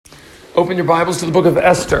Open your Bibles to the book of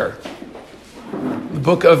Esther. The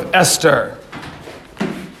book of Esther.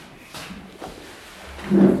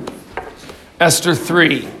 Esther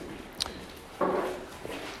 3.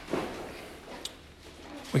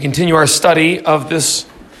 We continue our study of this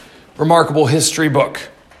remarkable history book.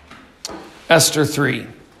 Esther 3.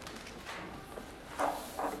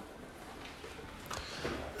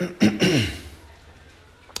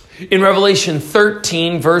 In Revelation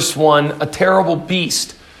 13, verse 1, a terrible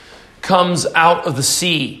beast comes out of the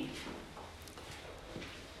sea.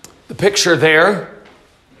 The picture there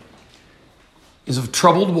is of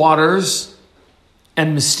troubled waters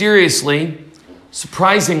and mysteriously,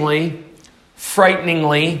 surprisingly,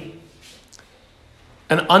 frighteningly,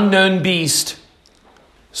 an unknown beast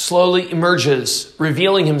slowly emerges,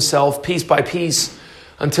 revealing himself piece by piece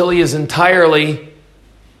until he is entirely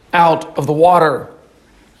out of the water.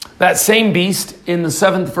 That same beast in the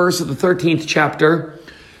 7th verse of the 13th chapter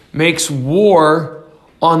makes war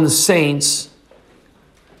on the saints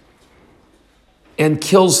and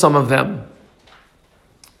kills some of them.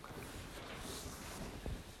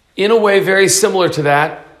 In a way very similar to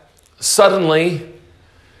that, suddenly,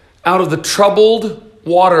 out of the troubled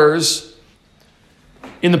waters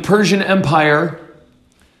in the Persian Empire,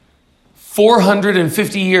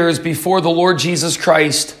 450 years before the Lord Jesus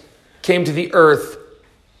Christ came to the earth,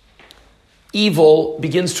 evil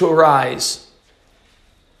begins to arise.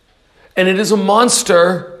 And it is a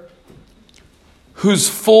monster whose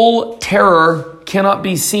full terror cannot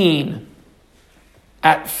be seen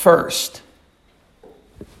at first.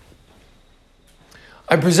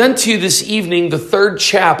 I present to you this evening the third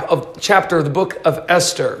chapter of the book of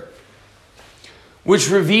Esther, which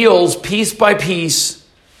reveals piece by piece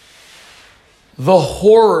the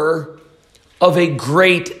horror of a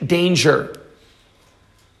great danger.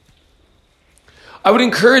 I would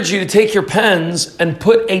encourage you to take your pens and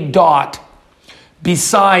put a dot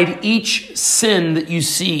beside each sin that you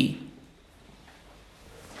see.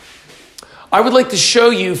 I would like to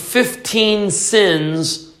show you 15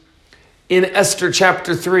 sins in Esther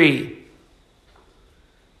chapter 3.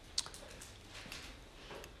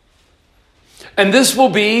 And this will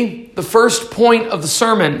be the first point of the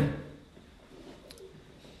sermon.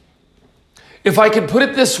 If I could put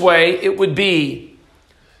it this way, it would be: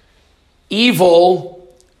 evil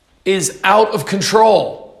is out of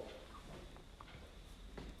control.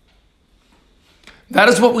 That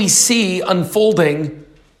is what we see unfolding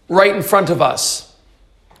right in front of us.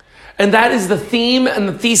 And that is the theme and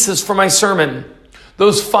the thesis for my sermon.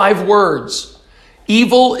 Those 5 words.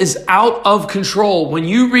 Evil is out of control. When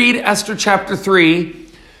you read Esther chapter 3,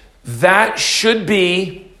 that should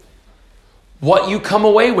be what you come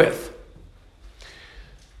away with.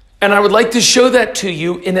 And I would like to show that to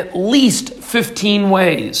you in at least 15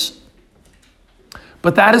 ways.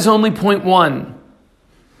 But that is only point 1.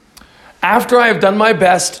 After I have done my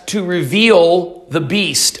best to reveal the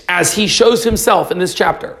beast as he shows himself in this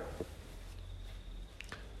chapter,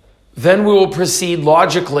 then we will proceed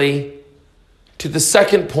logically to the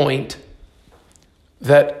second point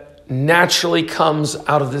that naturally comes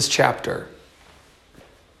out of this chapter.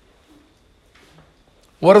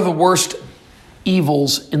 What are the worst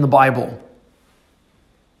evils in the Bible?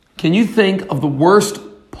 Can you think of the worst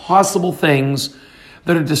possible things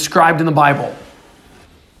that are described in the Bible?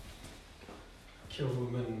 Kill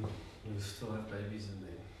women who still have babies in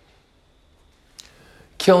them.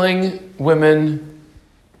 Killing women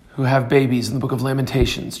who have babies in the book of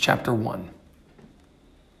Lamentations, chapter 1.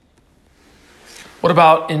 What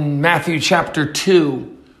about in Matthew chapter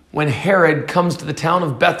 2, when Herod comes to the town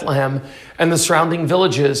of Bethlehem and the surrounding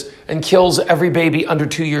villages and kills every baby under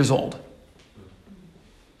 2 years old?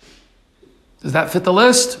 Does that fit the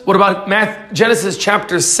list? What about Genesis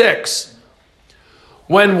chapter 6,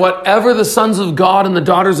 when whatever the sons of God and the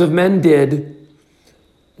daughters of men did,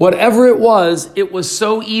 whatever it was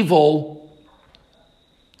so evil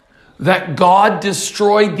that God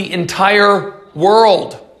destroyed the entire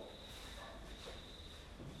world?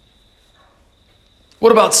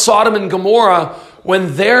 What about Sodom and Gomorrah,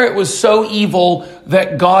 when there it was so evil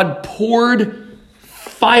that God poured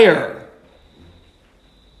fire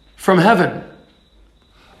from heaven,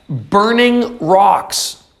 burning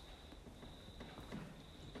rocks?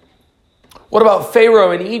 What about Pharaoh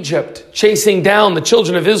in Egypt chasing down the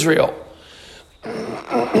children of Israel?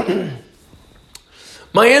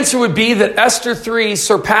 My answer would be that Esther 3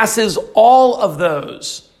 surpasses all of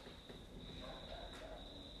those.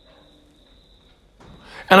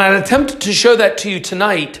 And I'd attempt to show that to you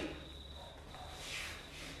tonight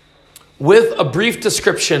with a brief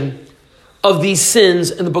description of these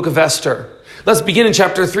sins in the book of Esther. Let's begin in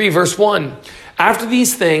chapter 3, verse 1. After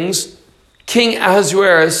these things, King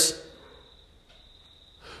Ahasuerus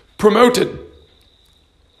promoted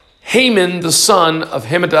Haman, the son of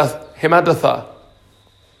Hammedatha,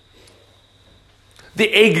 the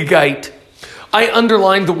Agagite. I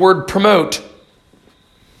underlined the word promote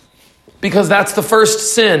because that's the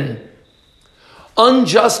first sin.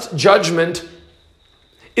 Unjust judgment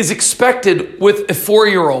is expected with a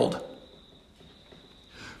 4-year-old.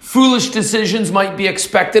 Foolish decisions might be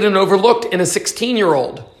expected and overlooked in a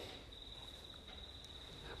 16-year-old.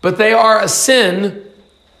 But they are a sin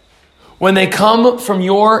when they come from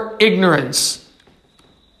your ignorance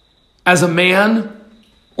as a man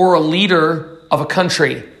or a leader of a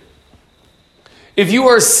country. If you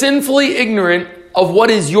are sinfully ignorant of what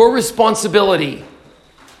is your responsibility,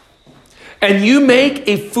 and you make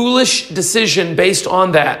a foolish decision based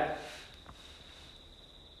on that,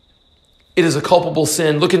 it is a culpable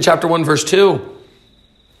sin. Look in chapter 1, verse 2.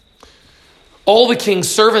 All the king's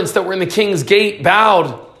servants that were in the king's gate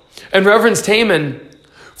bowed and reverenced Haman,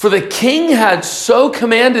 for the king had so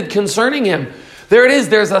commanded concerning him. There it is.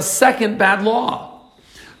 There's a second bad law.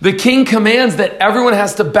 The king commands that everyone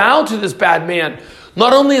has to bow to this bad man.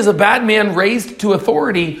 Not only is a bad man raised to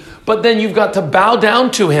authority, but then you've got to bow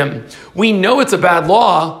down to him. We know it's a bad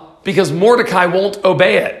law because Mordecai won't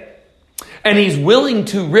obey it. And he's willing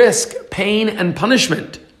to risk pain and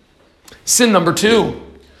punishment. Sin number 2.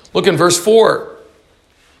 Look in verse 4.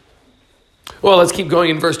 Well, let's keep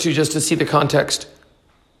going in verse 2 just to see the context.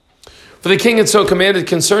 For the king had so commanded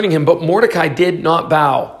concerning him, but Mordecai did not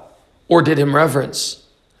bow or did him reverence.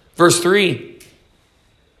 Verse 3.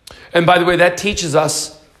 And by the way, that teaches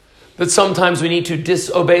us that sometimes we need to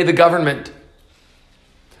disobey the government.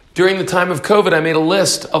 During the time of COVID, I made a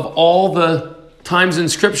list of all the times in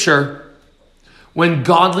Scripture when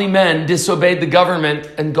godly men disobeyed the government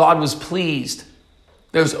and God was pleased.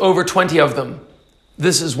 There's over 20 of them.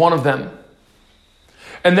 This is one of them.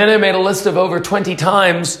 And then I made a list of over 20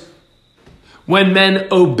 times when men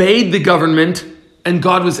obeyed the government and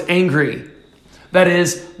God was angry. That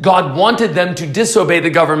is, God wanted them to disobey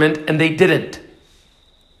the government and they didn't.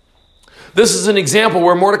 This is an example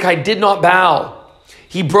where Mordecai did not bow.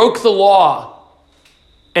 He broke the law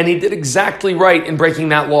and he did exactly right in breaking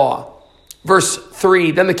that law. Verse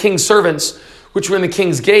 3, then the king's servants, which were in the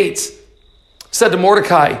king's gates, said to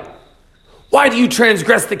Mordecai, why do you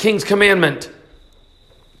transgress the king's commandment?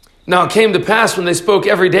 Now it came to pass when they spoke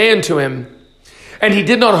every day unto him, and he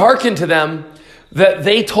did not hearken to them, that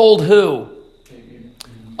they told who?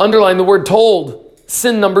 Underline the word told.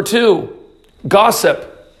 Sin number 2,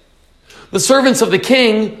 gossip. The servants of the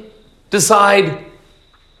king decide,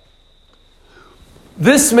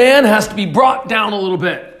 this man has to be brought down a little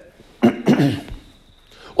bit.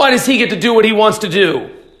 Why does he get to do what he wants to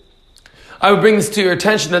do? I would bring this to your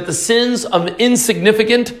attention that the sins of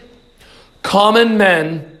insignificant, common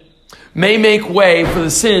men may make way for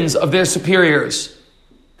the sins of their superiors.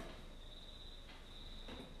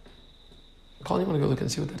 Colin, you want to go look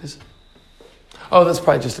and see what that is? Oh, that's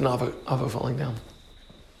probably just an avocado falling down.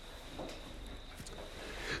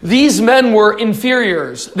 These men were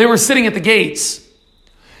inferiors. They were sitting at the gates.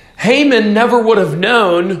 Haman never would have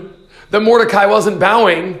known that Mordecai wasn't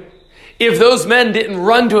bowing if those men didn't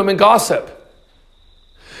run to him and gossip.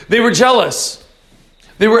 They were jealous.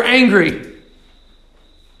 They were angry.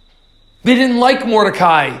 They didn't like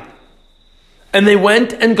Mordecai. And they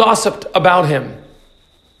went and gossiped about him.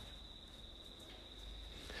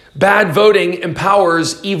 Bad voting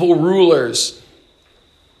empowers evil rulers.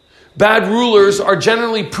 Bad rulers are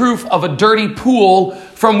generally proof of a dirty pool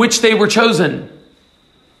from which they were chosen.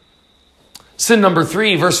 Sin number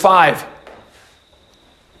 3, verse 5.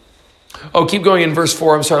 Oh, keep going in verse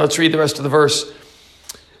 4. I'm sorry, let's read the rest of the verse.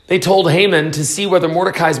 They told Haman to see whether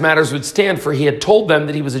Mordecai's matters would stand, for he had told them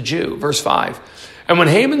that he was a Jew. Verse 5. And when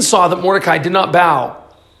Haman saw that Mordecai did not bow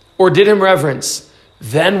or did him reverence,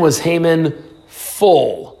 then was Haman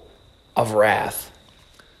full of wrath.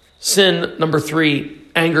 Sin number 3,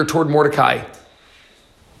 anger toward Mordecai.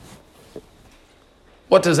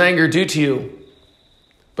 What does anger do to you?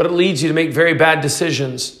 But it leads you to make very bad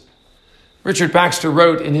decisions. Richard Baxter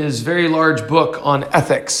wrote in his very large book on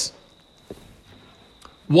ethics,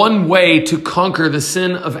 one way to conquer the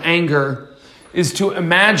sin of anger is to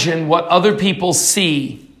imagine what other people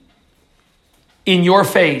see in your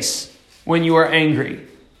face when you are angry.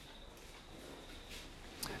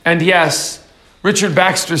 And yes, Richard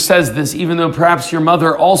Baxter says this, even though perhaps your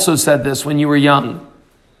mother also said this when you were young.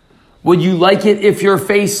 Would you like it if your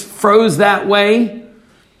face froze that way?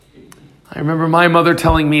 I remember my mother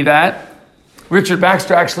telling me that. Richard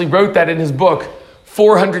Baxter actually wrote that in his book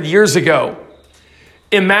 400 years ago.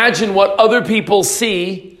 Imagine what other people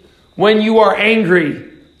see when you are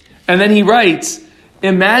angry. And then he writes,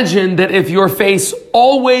 imagine that if your face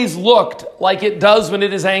always looked like it does when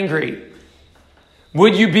it is angry,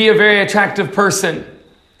 would you be a very attractive person?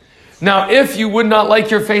 Now, if you would not like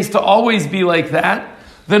your face to always be like that,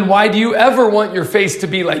 then why do you ever want your face to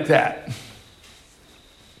be like that?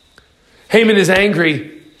 Haman is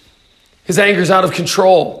angry. His anger is out of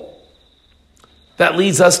control. That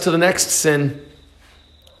leads us to the next sin.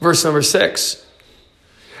 Verse number 6.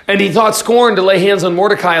 And he thought scorn to lay hands on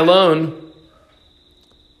Mordecai alone,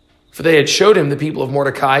 for they had showed him the people of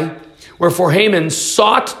Mordecai. Wherefore Haman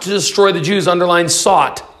sought to destroy the Jews, underline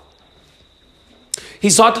sought. He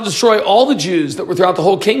sought to destroy all the Jews that were throughout the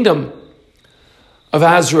whole kingdom of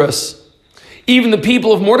Ahasuerus, even the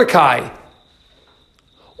people of Mordecai.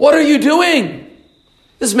 What are you doing?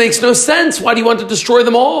 This makes no sense. Why do you want to destroy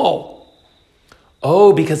them all?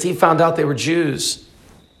 Oh, because he found out they were Jews.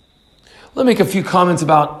 Let me make a few comments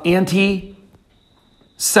about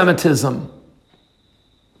anti-Semitism.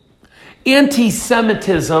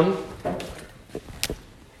 Anti-Semitism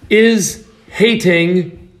is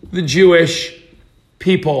hating the Jewish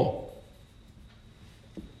people.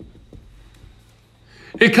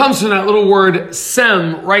 It comes from that little word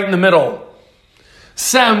sem right in the middle.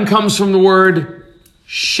 Sem comes from the word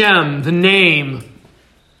Shem, the name.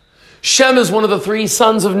 Shem is one of the three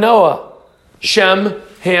sons of Noah. Shem,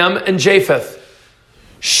 Ham, and Japheth.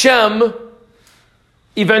 Shem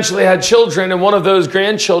eventually had children, and one of those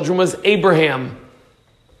grandchildren was Abraham.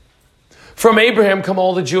 From Abraham come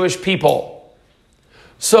all the Jewish people.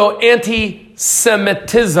 So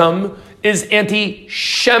anti-Semitism is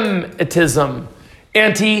anti-Shemitism,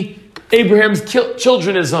 anti-Abraham's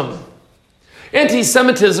childrenism.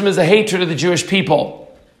 Anti-Semitism is a hatred of the Jewish people.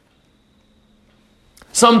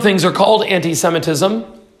 Some things are called anti-Semitism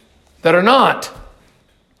that are not.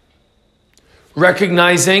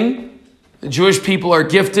 Recognizing the Jewish people are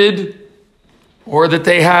gifted or that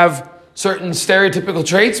they have certain stereotypical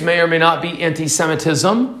traits may or may not be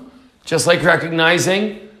anti-Semitism, just like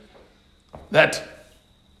recognizing that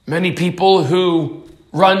many people who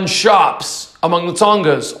run shops among the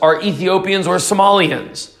Tsongas are Ethiopians or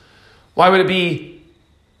Somalians. Why would it be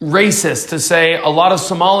racist to say a lot of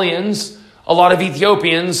Somalians, a lot of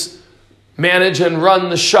Ethiopians manage and run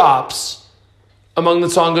the shops among the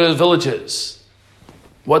Tsonga villages?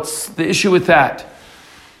 What's the issue with that?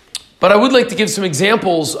 But I would like to give some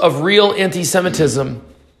examples of real anti-Semitism.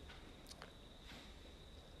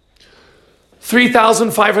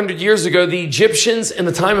 3,500 years ago, the Egyptians in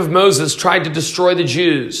the time of Moses tried to destroy the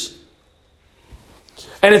Jews.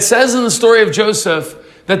 And it says in the story of Joseph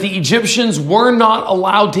that the Egyptians were not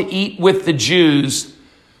allowed to eat with the Jews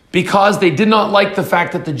because they did not like the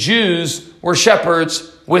fact that the Jews were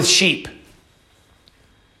shepherds with sheep.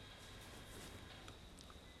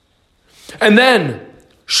 And then,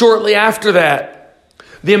 shortly after that,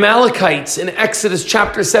 the Amalekites in Exodus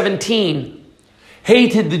chapter 17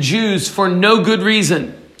 hated the Jews for no good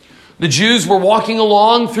reason. The Jews were walking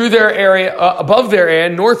along through their area, above their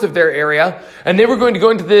area, north of their area, and they were going to go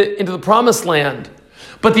into the promised land.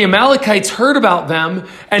 But the Amalekites heard about them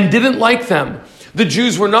and didn't like them. The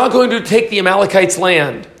Jews were not going to take the Amalekites'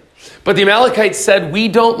 land. But the Amalekites said, "We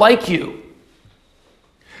don't like you."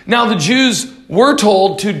 Now the Jews were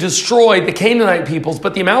told to destroy the Canaanite peoples,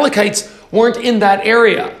 but the Amalekites weren't in that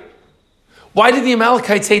area. Why did the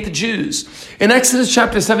Amalekites hate the Jews? In Exodus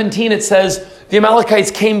chapter 17, it says the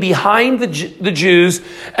Amalekites came behind the Jews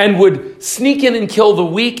and would sneak in and kill the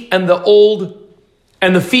weak and the old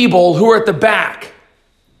and the feeble who were at the back.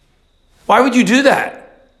 Why would you do that?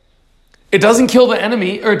 It doesn't kill the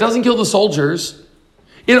enemy, or it doesn't kill the soldiers.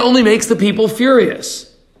 It only makes the people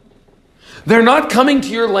furious. They're not coming to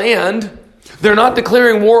your land. They're not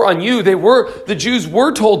declaring war on you. The Jews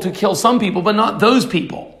were told to kill some people, but not those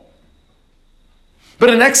people. But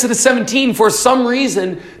in Exodus 17, for some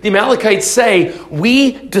reason, the Amalekites say,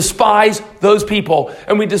 we despise those people.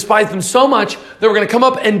 And we despise them so much that we're going to come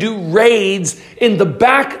up and do raids in the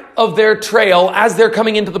back of their trail as they're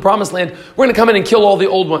coming into the promised land. We're going to come in and kill all the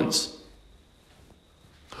old ones.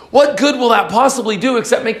 What good will that possibly do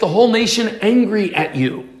except make the whole nation angry at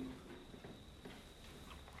you?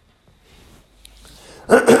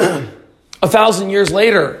 1,000 years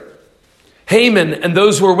later, Haman and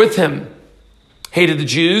those who were with him hated the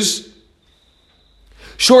Jews.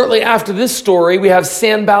 Shortly after this story, we have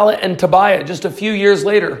Sanballat and Tobiah, just a few years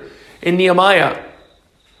later in Nehemiah.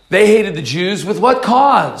 They hated the Jews with what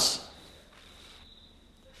cause?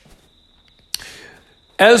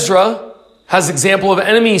 Ezra has example of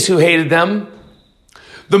enemies who hated them.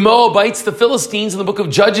 The Moabites, the Philistines in the book of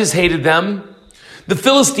Judges hated them. The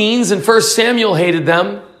Philistines in 1 Samuel hated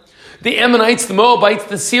them. The Ammonites, the Moabites,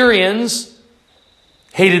 the Syrians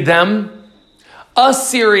hated them.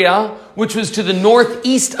 Assyria, which was to the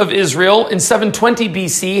northeast of Israel in 720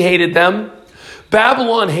 BC, hated them.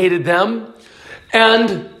 Babylon hated them.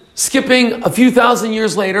 And skipping a few thousand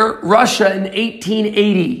years later, Russia in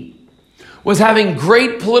 1880 was having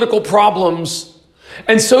great political problems.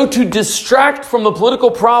 And so to distract from the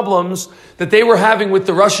political problems that they were having with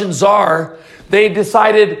the Russian Tsar, they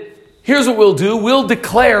decided, here's what we'll do. We'll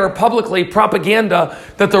declare publicly propaganda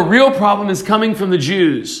that the real problem is coming from the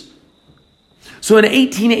Jews. So in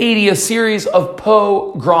 1880, a series of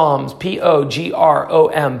pogroms,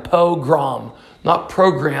 P-O-G-R-O-M, pogrom, not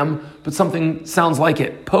program, but something sounds like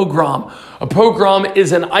it, pogrom. A pogrom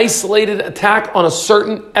is an isolated attack on a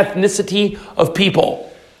certain ethnicity of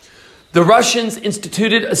people. The Russians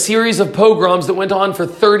instituted a series of pogroms that went on for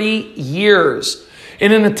 30 years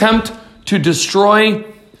in an attempt to destroy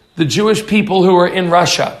the Jewish people who were in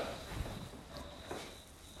Russia.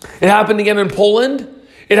 It happened again in Poland.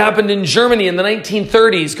 It happened in Germany in the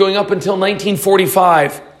 1930s, going up until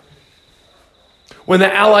 1945, when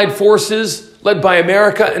the Allied forces, led by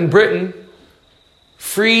America and Britain,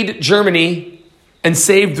 freed Germany and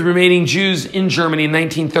saved the remaining Jews in Germany in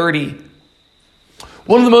 1930.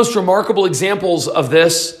 One of the most remarkable examples of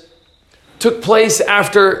this took place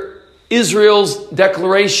after Israel's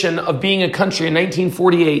declaration of being a country in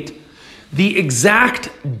 1948. The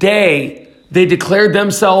exact day they declared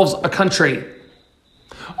themselves a country.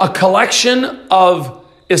 A collection of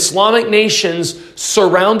Islamic nations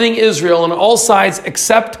surrounding Israel on all sides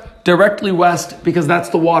except directly west, because that's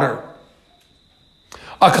the water.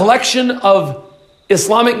 A collection of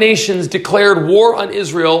Islamic nations declared war on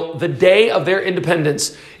Israel the day of their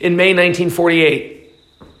independence in May 1948.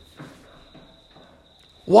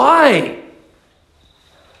 Why?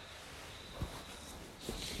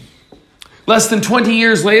 Less than 20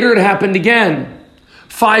 years later, it happened again.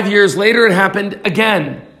 5 years later, it happened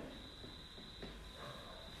again.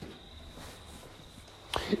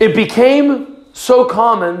 It became so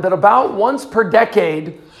common that about once per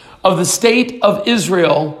decade of the state of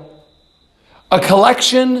Israel, a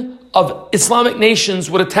collection of Islamic nations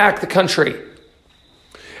would attack the country.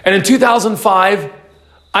 And in 2005,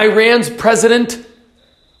 Iran's President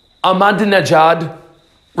Ahmadinejad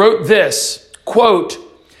wrote this, quote,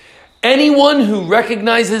 "Anyone who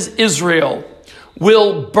recognizes Israel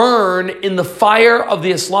will burn in the fire of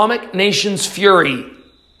the Islamic nation's fury.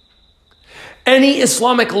 Any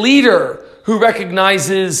Islamic leader who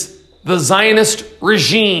recognizes the Zionist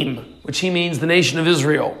regime," which he means the nation of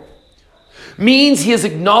Israel, means he is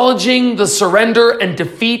acknowledging the surrender and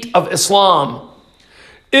defeat of Islam.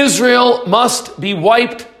 Israel must be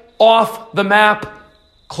wiped off the map,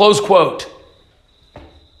 close quote.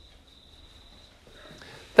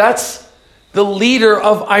 That's the leader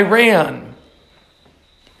of Iran.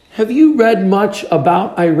 Have you read much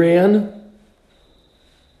about Iran?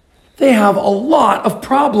 They have a lot of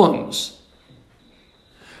problems.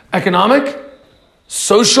 Economic,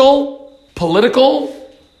 social, political,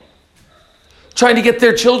 trying to get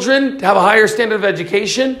their children to have a higher standard of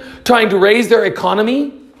education, trying to raise their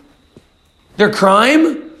economy, their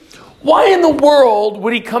crime. Why in the world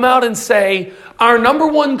would he come out and say, our number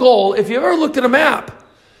one goal, if you ever looked at a map,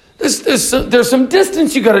 there's some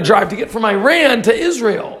distance you got to drive to get from Iran to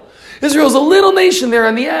Israel. Israel's a little nation there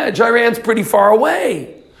on the edge. Iran's pretty far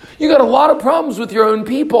away. You got a lot of problems with your own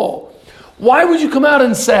people. Why would you come out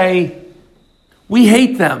and say, we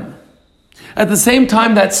hate them? At the same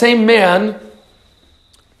time, that same man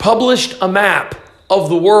published a map of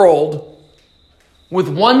the world with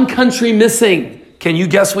one country missing. Can you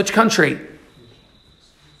guess which country?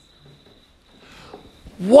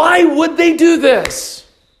 Why would they do this?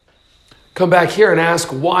 Come back here and ask,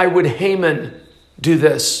 why would Haman do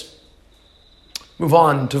this? Move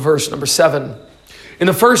on to verse number 7. In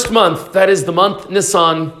the first month, that is the month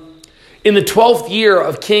Nisan, in the 12th year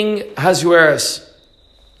of King Ahasuerus.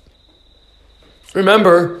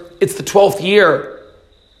 Remember, it's the 12th year.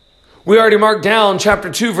 We already marked down chapter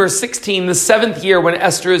 2, verse 16, the 7th year when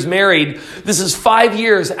Esther is married. This is 5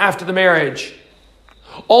 years after the marriage.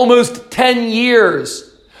 Almost 10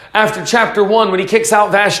 years after chapter 1 when he kicks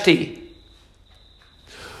out Vashti.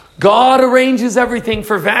 God arranges everything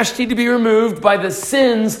for Vashti to be removed by the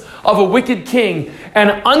sins of a wicked king, an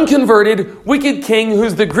unconverted wicked king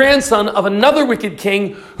who's the grandson of another wicked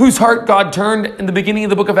king whose heart God turned in the beginning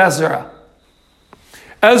of the book of Ezra.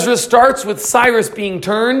 Ezra starts with Cyrus being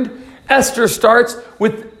turned. Esther starts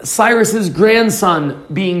with Cyrus's grandson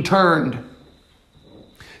being turned.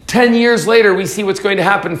 10 years later, we see what's going to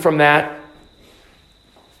happen from that.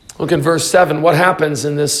 Look in verse 7. What happens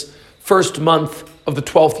in this first month of the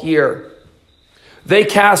 12th year. They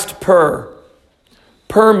cast pur.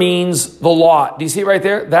 Pur means the lot. Do you see it right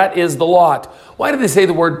there? That is the lot. Why did they say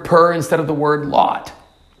the word pur instead of the word lot?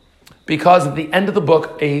 Because at the end of the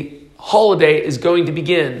book, a holiday is going to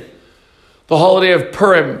begin. The holiday of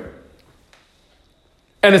Purim.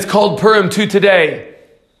 And it's called Purim to today.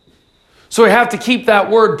 So we have to keep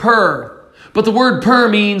that word pur. But the word pur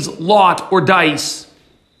means lot or dice.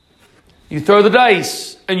 You throw the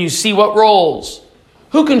dice and you see what rolls.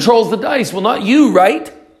 Who controls the dice? Well, not you,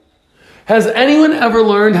 right? Has anyone ever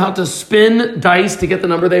learned how to spin dice to get the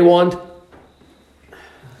number they want?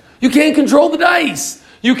 You can't control the dice.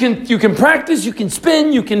 You can practice, you can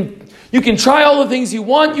spin, you can try all the things you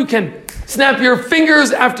want, you can snap your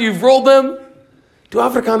fingers after you've rolled them. Do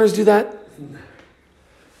Afrikaners do that?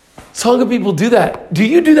 Tonga people do that. Do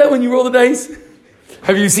you do that when you roll the dice?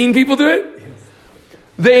 Have you seen people do it?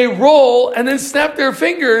 They roll and then snap their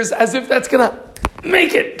fingers as if that's going to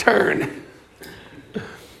make it turn.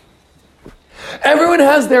 Everyone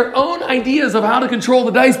has their own ideas of how to control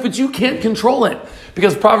the dice, but you can't control it.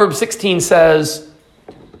 Because Proverbs 16 says,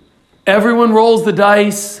 everyone rolls the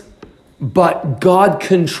dice, but God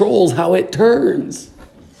controls how it turns.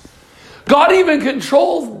 God even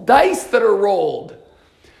controls dice that are rolled.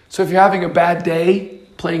 So if you're having a bad day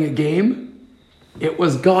playing a game, it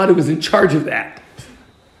was God who was in charge of that.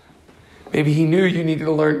 Maybe he knew you needed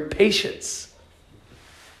to learn patience.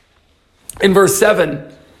 In verse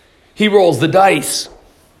 7, he rolls the dice.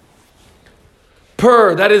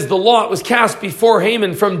 Pur, that is the lot, was cast before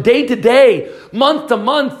Haman from day to day, month to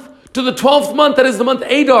month, to the 12th month, that is the month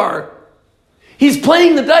Adar. He's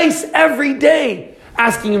playing the dice every day,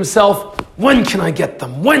 asking himself, when can I get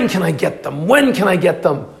them? When can I get them? When can I get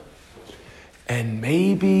them? And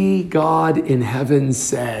maybe God in heaven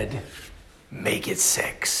said, make it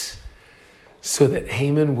 6, so that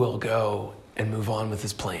Haman will go and move on with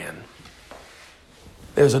his plan.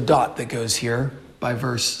 There's a dot that goes here by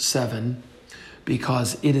verse 7,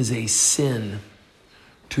 because it is a sin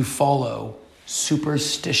to follow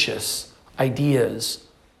superstitious ideas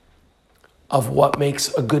of what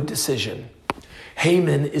makes a good decision.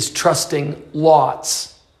 Haman is trusting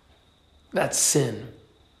lots. That's sin.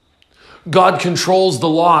 God controls the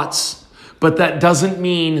lots, but that doesn't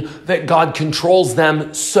mean that God controls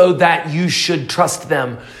them so that you should trust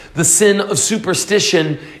them. The sin of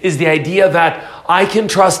superstition is the idea that I can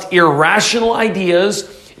trust irrational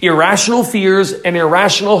ideas, irrational fears, and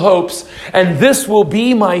irrational hopes, and this will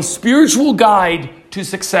be my spiritual guide to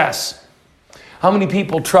success. How many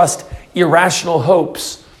people trust irrational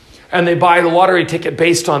hopes and they buy the lottery ticket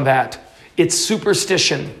based on that? It's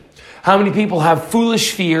superstition. How many people have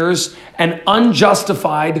foolish fears and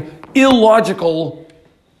unjustified, illogical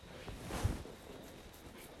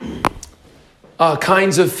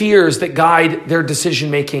kinds of fears that guide their decision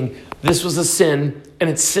making? This was a sin, and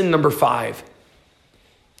it's sin number 5.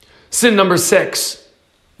 Sin number 6,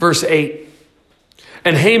 verse 8.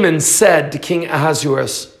 And Haman said to King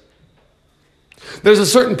Ahasuerus, there's a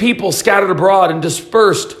certain people scattered abroad and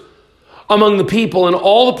dispersed among the people in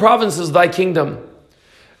all the provinces of thy kingdom,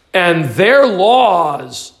 and their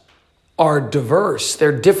laws are diverse.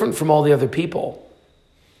 They're different from all the other people.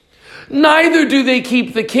 Neither do they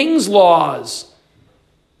keep the king's laws.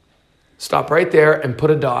 Stop right there and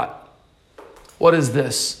put a dot. What is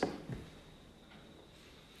this?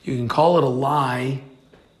 You can call it a lie,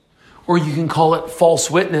 or you can call it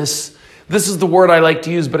false witness. This is the word I like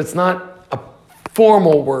to use, but it's not a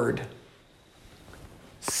formal word.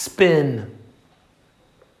 Spin.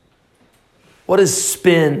 What is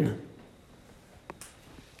spin?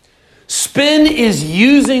 Spin is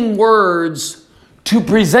using words to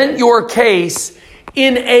present your case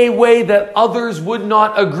in a way that others would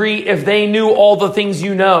not agree if they knew all the things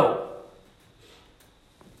you know.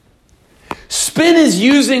 Spin is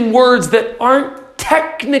using words that aren't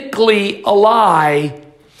technically a lie,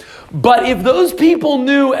 but if those people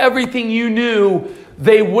knew everything you knew,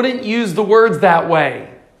 they wouldn't use the words that way.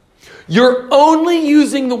 You're only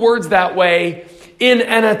using the words that way in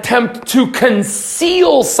an attempt to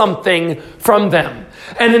conceal something from them,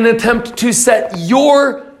 and an attempt to set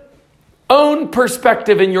your own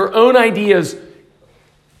perspective and your own ideas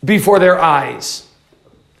before their eyes.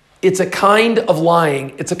 It's a kind of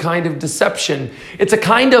lying. It's a kind of deception. It's a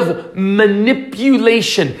kind of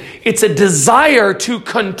manipulation. It's a desire to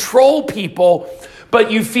control people,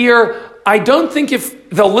 but you fear, I don't think if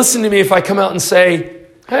they'll listen to me if I come out and say,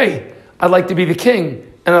 hey, I'd like to be the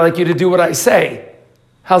king, and I'd like you to do what I say.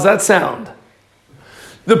 How's that sound?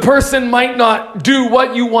 The person might not do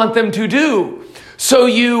what you want them to do. So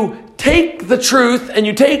you take the truth and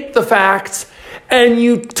you take the facts and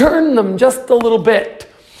you turn them just a little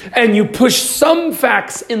bit, and you push some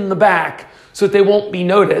facts in the back so that they won't be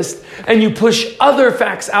noticed, and you push other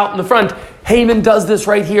facts out in the front. Haman does this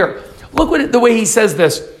right here. Look the way he says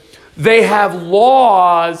this. They have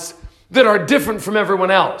laws that are different from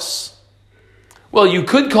everyone else. Well, you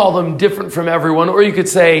could call them different from everyone, or you could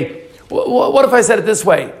say, what if I said it this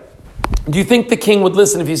way? Do you think the king would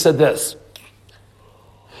listen if you said this?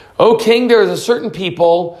 O king, there is a certain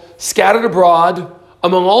people scattered abroad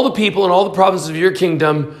among all the people in all the provinces of your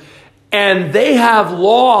kingdom, and they have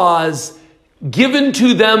laws given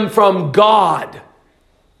to them from God.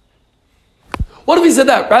 What if he said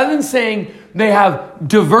that? Rather than saying they have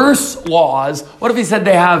diverse laws, what if he said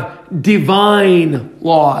they have divine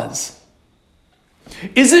laws?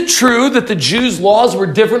 Is it true that the Jews' laws were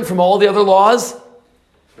different from all the other laws?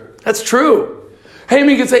 Sure. That's true. Haman,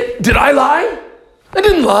 you could say, did I lie? I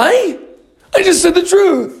didn't lie. I just said the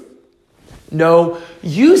truth. No,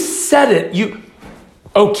 you said it.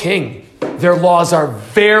 O king, their laws are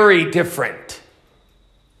very different.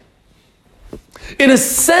 In a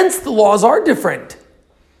sense, the laws are different,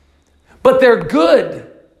 but they're good.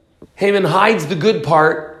 Haman hides the good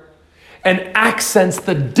part and accents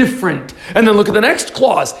the different. And then look at the next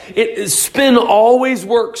clause. Spin always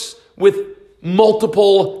works with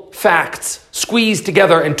multiple facts squeezed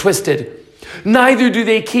together and twisted. Neither do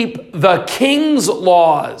they keep the king's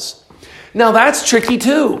laws. Now that's tricky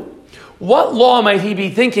too. What law might he be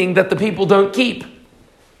thinking that the people don't keep?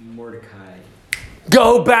 Mordecai.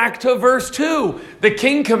 Go back to verse 2. The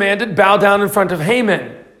king commanded, bow down in front of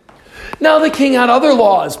Haman. Now the king had other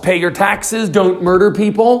laws. Pay your taxes, don't murder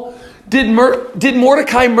people. Did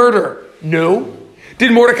Mordecai murder? No.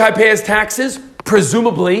 Did Mordecai pay his taxes?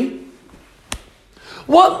 Presumably.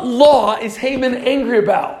 What law is Haman angry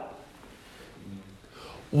about?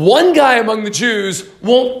 One guy among the Jews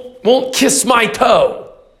won't kiss my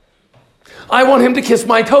toe. I want him to kiss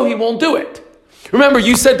my toe. He won't do it. Remember,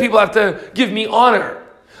 you said people have to give me honor.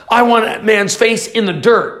 I want that man's face in the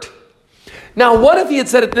dirt. Now, what if he had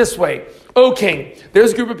said it this way? O king,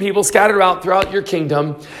 there's a group of people scattered out throughout your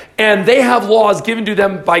kingdom, and they have laws given to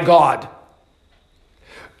them by God.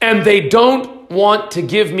 And they don't want to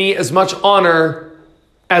give me as much honor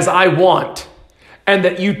as I want, and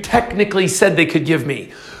that you technically said they could give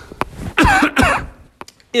me.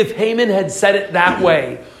 If Haman had said it that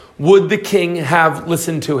way, would the king have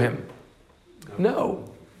listened to him? No.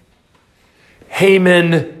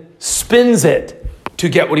 Haman spins it to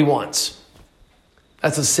get what he wants.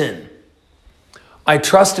 That's a sin. I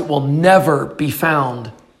trust it will never be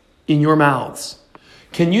found in your mouths.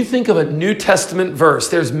 Can you think of a New Testament verse?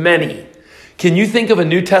 There's many. Can you think of a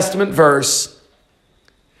New Testament verse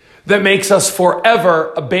that makes us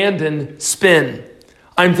forever abandon spin?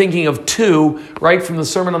 I'm thinking of two right from the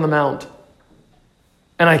Sermon on the Mount.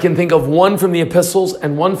 And I can think of one from the epistles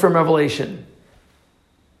and one from Revelation.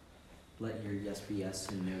 Let your yes be yes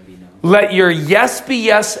and no be no. Let your yes be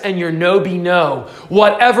yes and your no be no.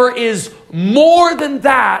 Whatever is more than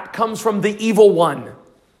that comes from the evil one.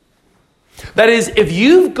 That is, if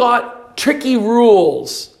you've got tricky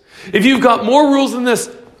rules, if you've got more rules than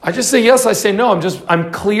this, I just say yes, I say no.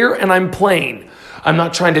 I'm clear and I'm plain. I'm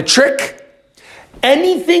not trying to trick.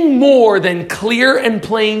 Anything more than clear and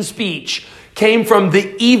plain speech came from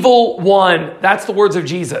the evil one. That's the words of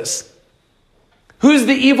Jesus. Who's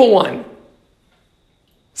the evil one?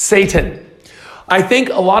 Satan. I think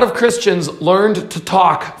a lot of Christians learned to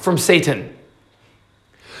talk from Satan.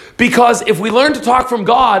 Because if we learn to talk from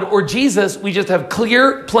God or Jesus, we just have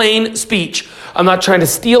clear, plain speech. I'm not trying to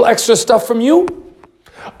steal extra stuff from you.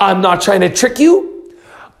 I'm not trying to trick you.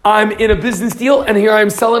 I'm in a business deal and here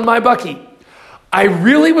I'm selling my Bucky. I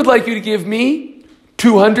really would like you to give me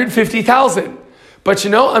 $250,000. But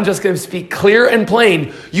I'm just going to speak clear and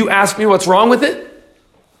plain. You ask me what's wrong with it?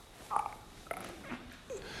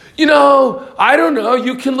 I don't know.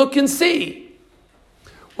 You can look and see.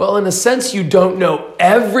 Well, in a sense, you don't know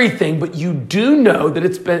everything, but you do know that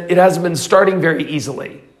it hasn't been starting very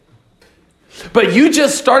easily. But you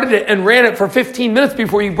just started it and ran it for 15 minutes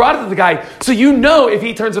before you brought it to the guy. So you know if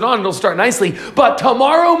he turns it on, it'll start nicely. But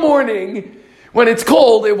tomorrow morning, when it's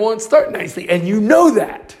cold, it won't start nicely. And you know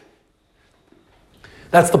that.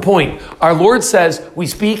 That's the point. Our Lord says we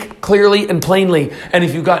speak clearly and plainly. And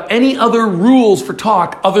if you've got any other rules for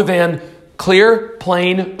talk other than clear,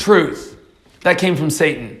 plain truth, that came from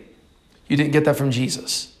Satan. You didn't get that from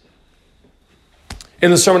Jesus.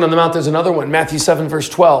 In the Sermon on the Mount, there's another one. Matthew 7, verse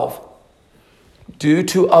 12. Do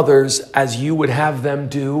to others as you would have them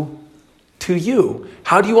do to you.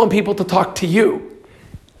 How do you want people to talk to you?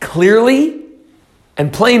 Clearly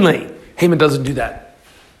and plainly. Haman doesn't do that.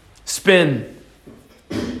 Spin.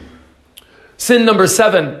 Sin number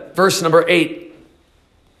 7, verse number 8.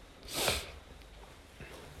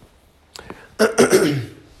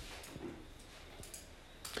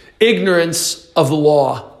 Ignorance of the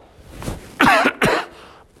law.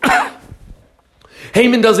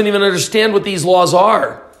 Haman doesn't even understand what these laws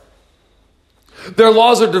are. Their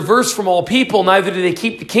laws are diverse from all people, neither do they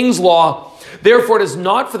keep the king's law. Therefore, it is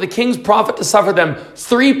not for the king's profit to suffer them.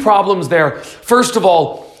 3 problems there. First of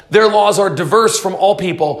all, their laws are diverse from all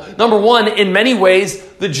people. Number 1, in many ways,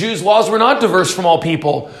 the Jews' laws were not diverse from all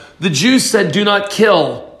people. The Jews said, do not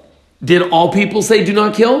kill. Did all people say, do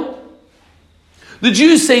not kill? The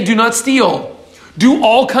Jews say, do not steal. Do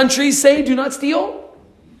all countries say, do not steal?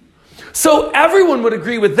 So everyone would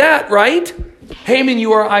agree with that, right? Haman,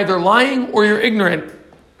 you are either lying or you're ignorant.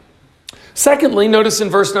 Secondly, notice in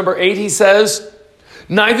verse number 8, he says,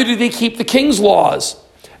 neither do they keep the king's laws.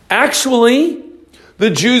 Actually, the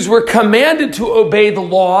Jews were commanded to obey the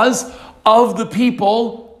laws of the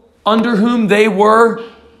people under whom they were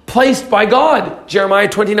placed by God. Jeremiah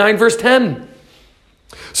 29, verse 10.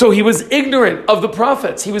 So he was ignorant of the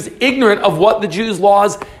prophets. He was ignorant of what the Jews'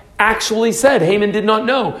 laws actually said. Haman did not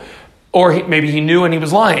know. Or maybe he knew and he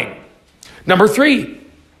was lying. Number 3,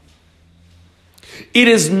 it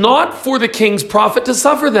is not for the king's profit to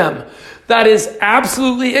suffer them. That is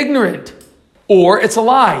absolutely ignorant. Or it's a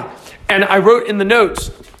lie. And I wrote in the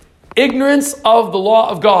notes, ignorance of the law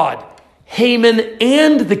of God, Haman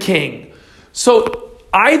and the king. So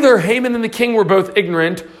either Haman and the king were both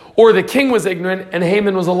ignorant, or the king was ignorant and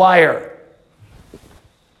Haman was a liar.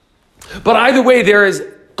 But either way, there is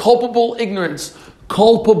culpable ignorance.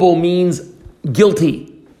 Culpable means guilty.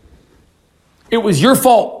 It was your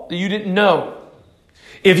fault that you didn't know.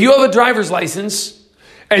 If you have a driver's license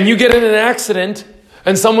and you get in an accident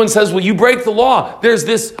and someone says, well, you break the law. There's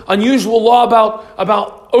this unusual law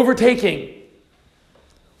about overtaking.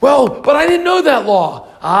 Well, but I didn't know that law.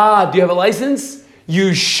 Do you have a license?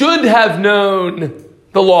 You should have known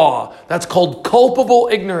the law. That's called culpable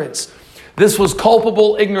ignorance. This was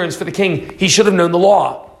culpable ignorance for the king. He should have known the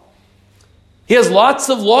law. He has lots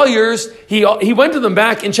of lawyers. He went to them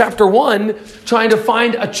back in chapter 1 trying to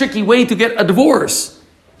find a tricky way to get a divorce.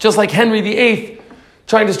 Just like Henry VIII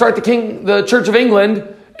trying to start the Church of England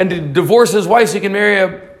and to divorce his wife so he can marry a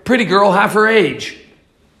pretty girl half her age.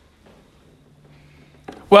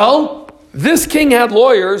 Well, this king had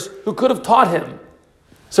lawyers who could have taught him.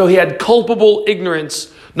 So he had culpable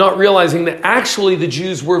ignorance, not realizing that actually the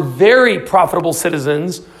Jews were very profitable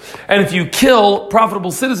citizens. And if you kill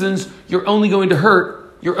profitable citizens, you're only going to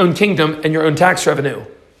hurt your own kingdom and your own tax revenue.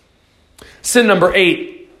 Sin number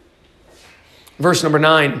 8, verse number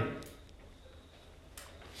 9.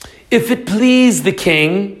 If it please the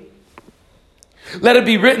king, let it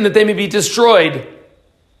be written that they may be destroyed.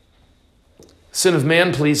 Sin of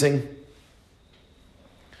man-pleasing.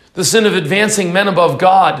 The sin of advancing men above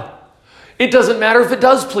God. It doesn't matter if it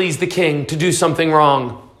does please the king to do something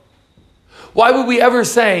wrong. Why would we ever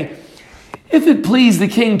say, if it pleased the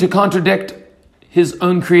king to contradict his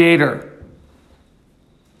own creator?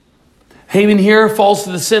 Haman here falls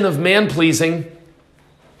to the sin of man-pleasing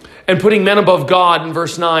and putting men above God in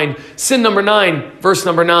verse 9. Sin number 9, verse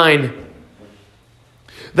number 9.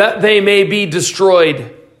 That they may be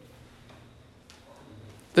destroyed.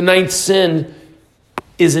 The 9th sin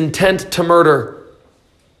is intent to murder.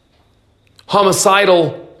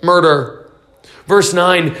 Homicidal murder. Verse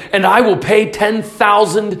 9, and I will pay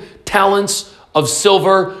 10,000 talents of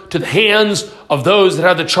silver to the hands of those that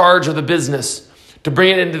have the charge of the business to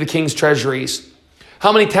bring it into the king's treasuries.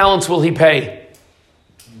 How many talents will he pay?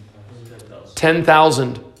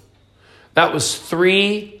 10,000. That was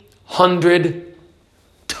 300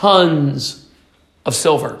 tons of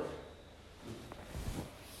silver.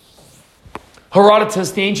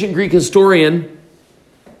 Herodotus, the ancient Greek historian,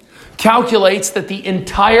 calculates that the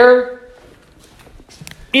entire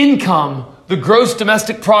income, the gross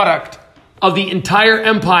domestic product of the entire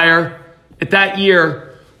empire at that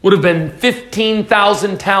year would have been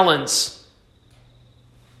 15,000 talents.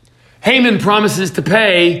 Haman promises to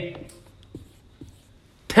pay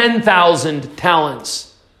 10,000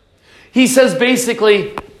 talents. He says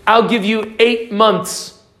basically, I'll give you 8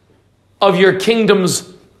 months of your kingdom's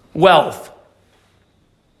wealth.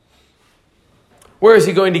 Where is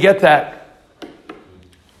he going to get that?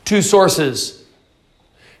 2 sources.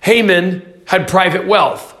 Haman had private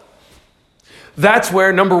wealth. That's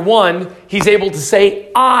where, number 1, he's able to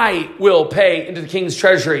say, I will pay into the king's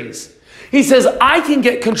treasuries. He says, I can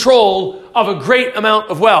get control of a great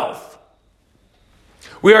amount of wealth.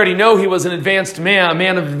 We already know he was an advanced man, a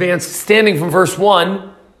man of advanced standing from verse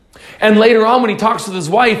 1. And later on, when he talks with his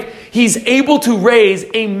wife, he's able to raise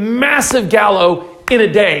a massive gallows in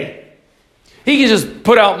a day. He can just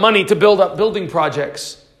put out money to build up building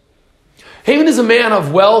projects. Haman is a man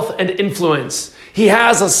of wealth and influence. He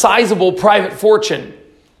has a sizable private fortune.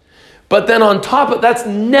 But then on top of that's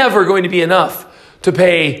never going to be enough to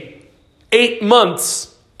pay 8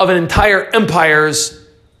 months of an entire empire's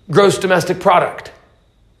gross domestic product.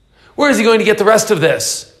 Where is he going to get the rest of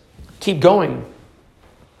this? Keep going.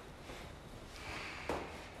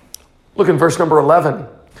 Look in verse number 11.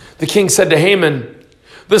 The king said to Haman,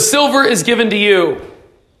 "The silver is given to you."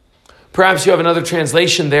 Perhaps you have another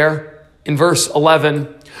translation there in verse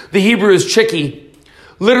 11. The Hebrew is tricky.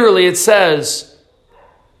 Literally it says,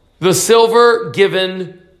 "The silver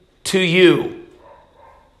given to you."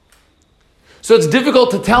 So it's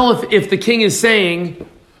difficult to tell if the king is saying,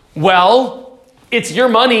 well, it's your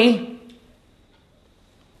money,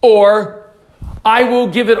 or I will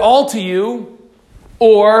give it all to you,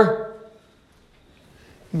 or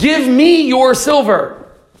give me your silver,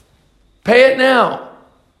 pay it now.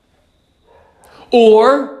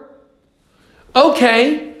 Or,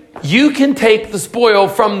 okay, you can take the spoil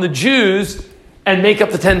from the Jews and make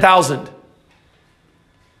up the 10,000.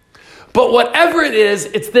 But whatever it is,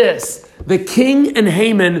 it's this. The king and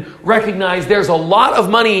Haman recognize there's a lot of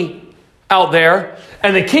money out there,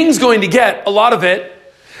 and the king's going to get a lot of it,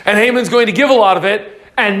 and Haman's going to give a lot of it,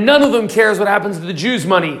 and none of them cares what happens to the Jews'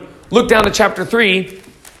 money. Look down to chapter 3,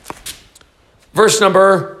 verse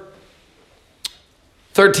number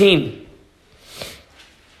 13.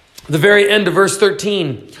 The very end of verse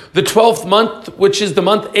 13. The 12th month, which is the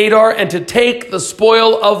month Adar, and to take the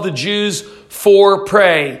spoil of the Jews for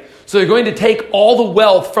prey. So they're going to take all the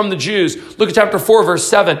wealth from the Jews. Look at chapter 4, verse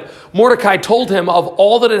 7. Mordecai told him of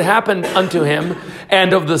all that had happened unto him,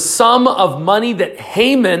 and of the sum of money that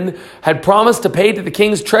Haman had promised to pay to the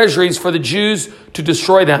king's treasuries for the Jews to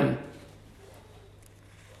destroy them.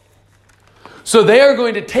 So they are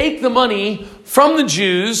going to take the money from the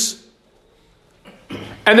Jews,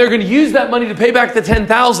 and they're going to use that money to pay back the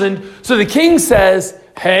 10,000. So the king says,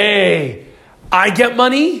 hey, I get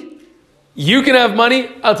money. You can have money.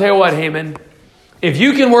 I'll tell you what, Haman, if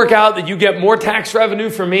you can work out that you get more tax revenue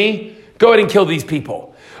from me, go ahead and kill these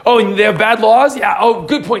people. Oh, and they have bad laws? Yeah. Oh,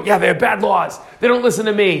 good point. Yeah, they have bad laws. They don't listen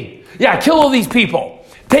to me. Yeah, kill all these people.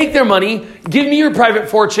 Take their money, give me your private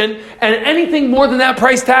fortune, and anything more than that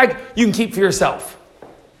price tag, you can keep for yourself.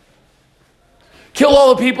 Kill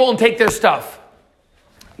all the people and take their stuff.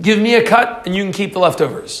 Give me a cut, and you can keep the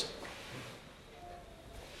leftovers.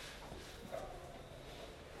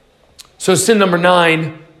 So sin number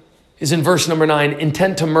 9 is in verse number 9,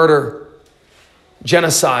 intent to murder,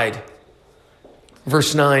 genocide.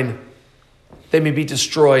 Verse 9, they may be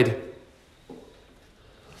destroyed.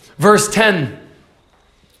 Verse 10,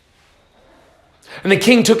 and the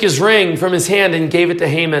king took his ring from his hand and gave it to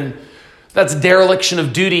Haman. That's dereliction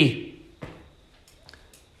of duty.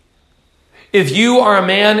 If you are a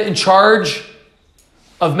man in charge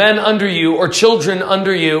of men under you or children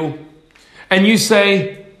under you, and you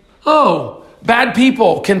say, oh, bad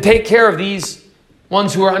people can take care of these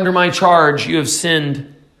ones who are under my charge, you have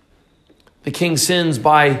sinned. The king sins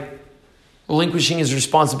by relinquishing his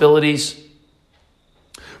responsibilities.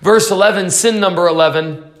 Verse 11, sin number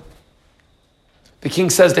 11. The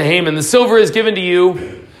king says to Haman, the silver is given to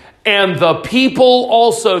you, and the people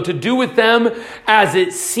also, to do with them as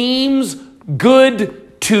it seems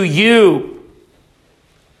good to you.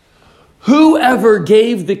 Whoever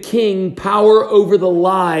gave the king power over the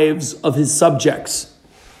lives of his subjects?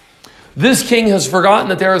 This king has forgotten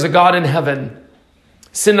that there is a God in heaven.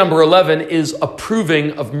 Sin number 11 is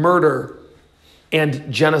approving of murder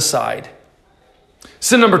and genocide.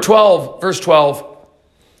 Sin number 12, verse 12.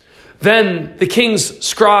 Then the king's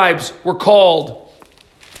scribes were called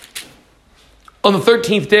on the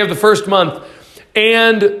 13th day of the first month,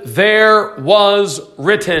 and there was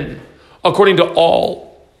written, according to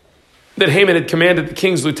all that Haman had commanded the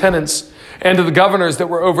king's lieutenants, and to the governors that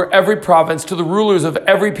were over every province, to the rulers of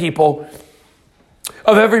every people,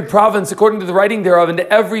 of every province, according to the writing thereof, and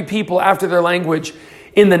to every people after their language.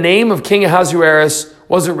 In the name of King Ahasuerus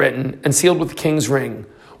was it written, and sealed with the king's ring.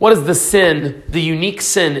 What is the sin, the unique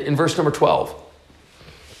sin in verse number 12?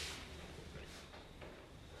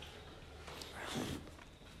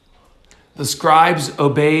 The scribes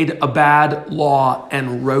obeyed a bad law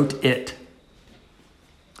and wrote it.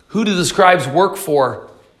 Who do the scribes work for?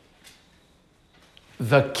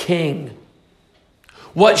 The king.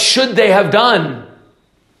 What should they have done?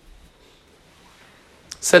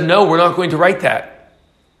 Said, no, we're not going to write that.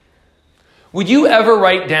 Would you ever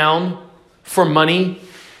write down for money,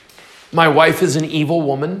 my wife is an evil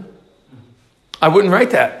woman? I wouldn't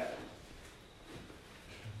write that.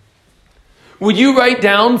 Would you write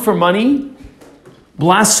down for money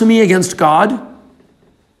blasphemy against God?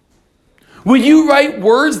 Would you write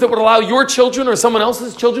words that would allow your children or someone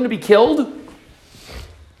else's children to be killed?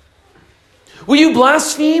 Will you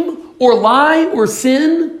blaspheme or lie or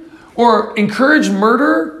sin or encourage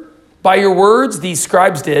murder by your words? These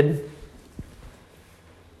scribes did.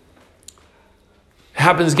 It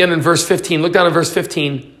happens again in verse 15. Look down at verse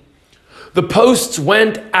 15. The posts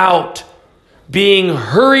went out, being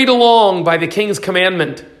hurried along by the king's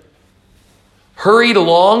commandment. Hurried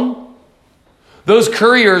along? Those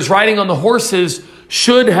couriers riding on the horses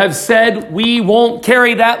should have said, we won't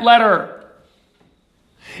carry that letter.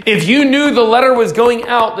 If you knew the letter was going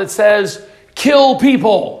out that says, kill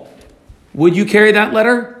people, would you carry that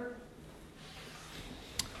letter?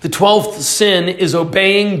 The 12th sin is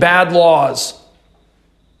obeying bad laws.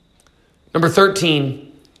 Number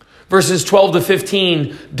 13, verses 12 to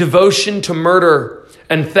 15, devotion to murder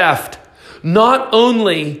and theft. Not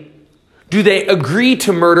only do they agree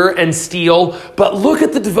to murder and steal, but look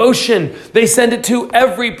at the devotion. They send it to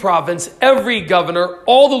every province, every governor,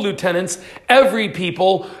 all the lieutenants, every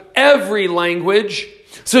people, every language.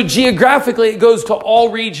 So geographically, it goes to all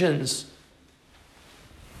regions.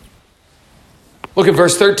 Look at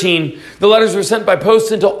verse 13. The letters were sent by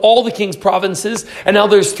post into all the king's provinces. And now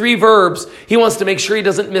there's 3 verbs. He wants to make sure he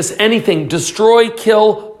doesn't miss anything. Destroy,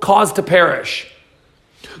 kill, cause to perish.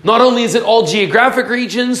 Not only is it all geographic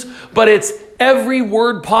regions, but it's every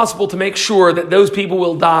word possible to make sure that those people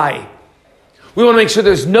will die. We want to make sure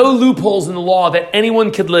there's no loopholes in the law that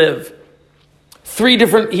anyone could live. 3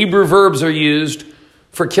 different Hebrew verbs are used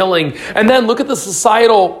for killing. And then look at the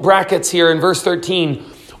societal brackets here in verse 13.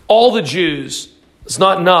 All the Jews. It's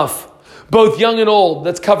not enough. Both young and old.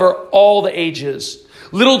 Let's cover all the ages.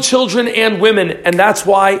 Little children and women. And that's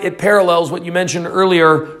why it parallels what you mentioned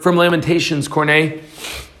earlier from Lamentations, Cornet.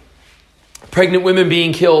 Pregnant women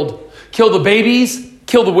being killed. Kill the babies,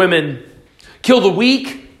 kill the women. Kill the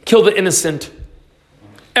weak, kill the innocent.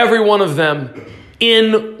 Every one of them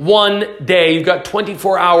in one day. You've got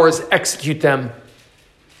 24 hours, execute them.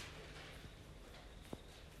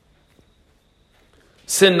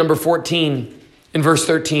 Sin number 14 in verse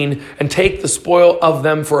 13, and take the spoil of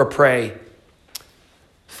them for a prey.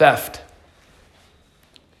 Theft.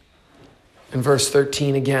 In verse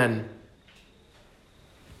 13 again.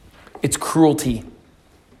 It's cruelty.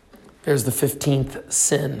 There's the 15th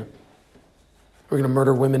sin. We're going to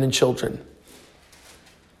murder women and children.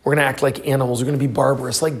 We're going to act like animals. We're going to be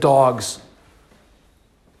barbarous, like dogs.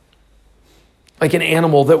 Like an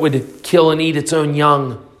animal that would kill and eat its own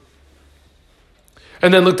young.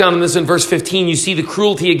 And then look down on this in verse 15. You see the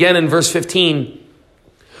cruelty again in verse 15.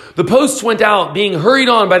 The posts went out, being hurried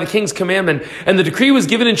on by the king's commandment, and the decree was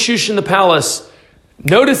given in Shushan the palace.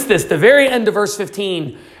 Notice this, the very end of verse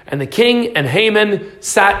 15. And the king and Haman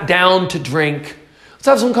sat down to drink. Let's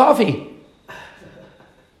have some coffee.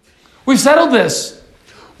 We've settled this.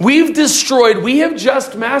 We have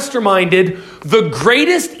just masterminded the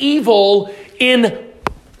greatest evil in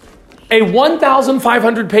a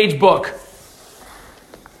 1,500 page book.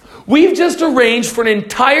 We've just arranged for an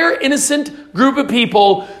entire innocent group of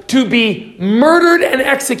people to be murdered and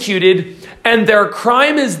executed, and their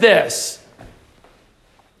crime is this.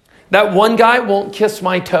 That one guy won't kiss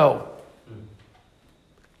my toe.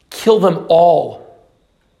 Kill them all.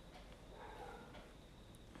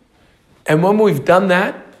 And when we've done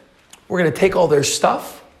that, we're going to take all their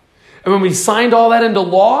stuff. And when we signed all that into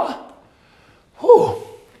law, feel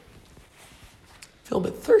a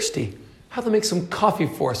bit thirsty. Have to make some coffee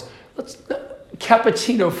for us.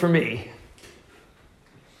 Cappuccino for me.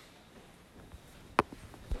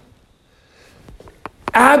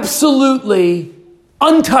 Absolutely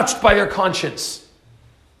untouched by their conscience.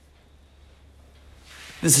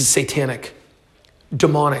 This is satanic,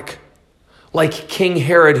 demonic. Like King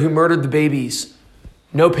Herod who murdered the babies.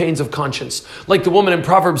 No pains of conscience. Like the woman in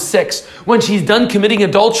Proverbs 6, when she's done committing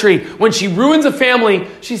adultery, when she ruins a family,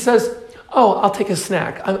 she says, oh, I'll take a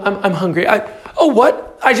snack. I'm hungry. Oh,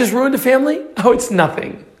 what? I just ruined a family? Oh, it's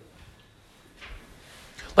nothing.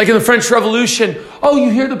 Like in the French Revolution, oh, you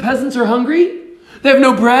hear the peasants are hungry? They have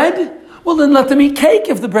no bread? Well, then let them eat cake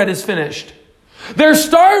if the bread is finished. They're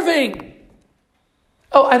starving.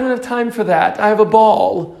 Oh, I don't have time for that. I have a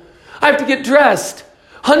ball. I have to get dressed.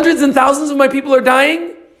 Hundreds and thousands of my people are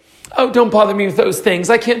dying. Oh, don't bother me with those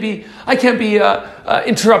things. I can't be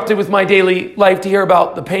interrupted with my daily life to hear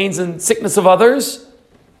about the pains and sickness of others.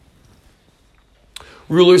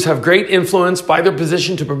 Rulers have great influence by their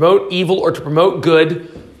position to promote evil or to promote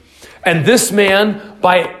good. And this man,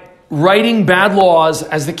 by writing bad laws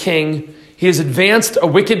as the king, He has advanced a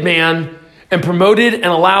wicked man and promoted and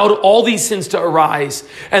allowed all these sins to arise.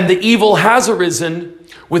 And the evil has arisen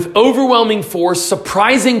with overwhelming force,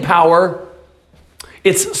 surprising power.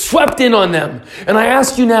 It's swept in on them. And I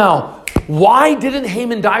ask you now, why didn't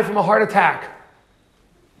Haman die from a heart attack?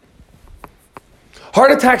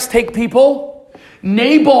 Heart attacks take people.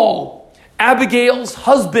 Nabal, Abigail's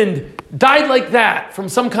husband, died like that from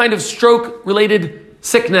some kind of stroke-related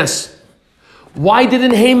sickness. Why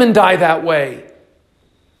didn't Haman die that way?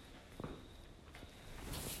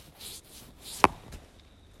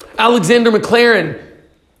 Alexander MacLaren,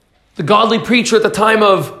 the godly preacher at the time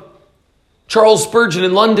of Charles Spurgeon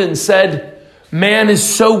in London, said, "Man is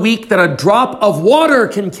so weak that a drop of water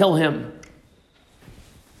can kill him."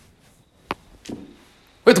 We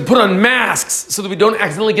have to put on masks so that we don't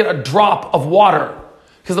accidentally get a drop of water,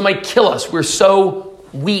 because it might kill us. We're so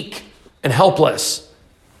weak and helpless.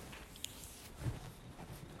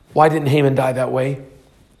 Why didn't Haman die that way?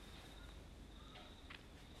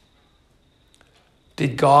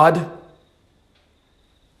 Did God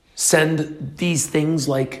send these things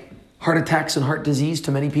like heart attacks and heart disease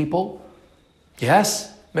to many people?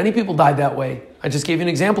 Yes, many people died that way. I just gave you an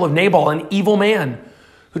example of Nabal, an evil man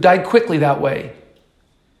who died quickly that way.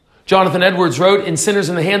 Jonathan Edwards wrote in Sinners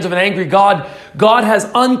in the Hands of an Angry God, God has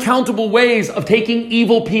uncountable ways of taking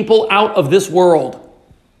evil people out of this world.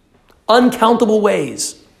 Uncountable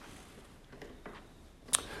ways.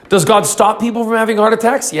 Does God stop people from having heart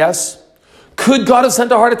attacks? Yes. Could God have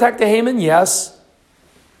sent a heart attack to Haman? Yes.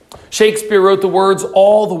 Shakespeare wrote the words,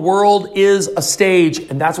 "All the world is a stage."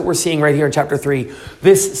 And that's what we're seeing right here in chapter 3.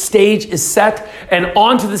 This stage is set, and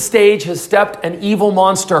onto the stage has stepped an evil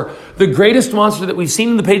monster, the greatest monster that we've seen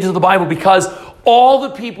in the pages of the Bible, because all the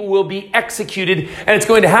people will be executed, and it's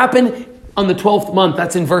going to happen on the 12th month.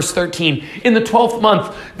 That's in verse 13. In the 12th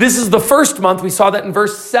month, this is the first month. We saw that in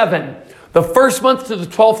verse 7. The first month to the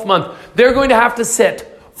 12th month, they're going to have to sit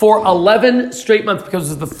for 11 straight months, because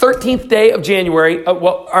it's the 13th day of January, in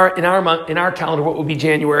our calendar, what would be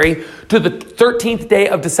January, to the 13th day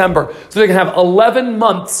of December. So they're going to have 11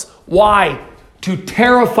 months. Why? To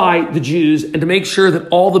terrify the Jews and to make sure that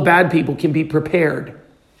all the bad people can be prepared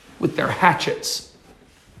with their hatchets.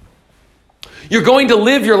 You're going to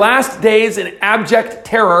live your last days in abject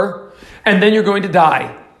terror, and then you're going to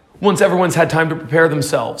die once everyone's had time to prepare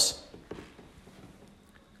themselves.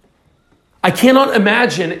 I cannot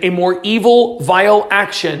imagine a more evil, vile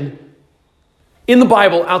action in the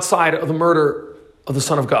Bible outside of the murder of the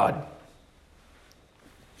Son of God.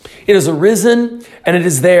 It has arisen and it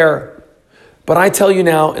is there. But I tell you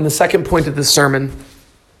now, in the second point of this sermon,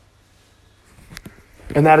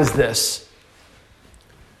 and that is this: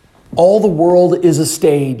 all the world is a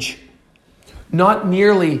stage, not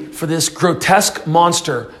merely for this grotesque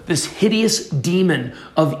monster, this hideous demon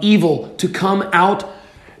of evil to come out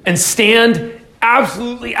and stand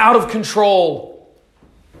absolutely out of control,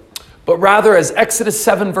 but rather, as Exodus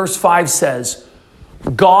 7 verse 5 says,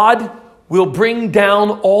 God will bring down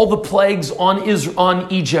all the plagues on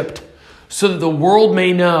Egypt so that the world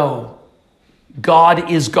may know God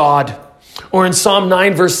is God. Or in Psalm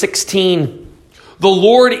 9 verse 16, the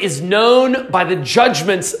Lord is known by the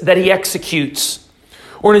judgments that he executes.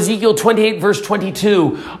 Or in Ezekiel 28 verse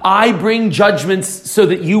 22, I bring judgments so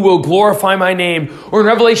that you will glorify my name. Or in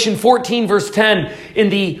Revelation 14 verse 10,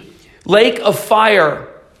 in the lake of fire,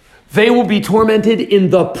 they will be tormented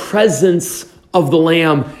in the presence of the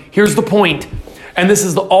Lamb. Here's the point. And this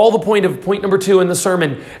is all the point of point number 2 in the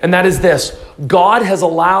sermon. And that is this: God has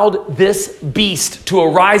allowed this beast to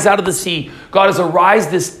arise out of the sea. God has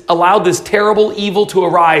allowed this terrible evil to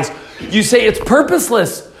arise. You say it's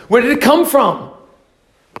purposeless. Where did it come from?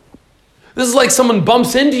 This is like someone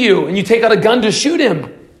bumps into you and you take out a gun to shoot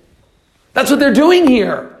him. That's what they're doing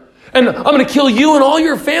here. And I'm going to kill you and all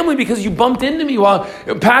your family because you bumped into me while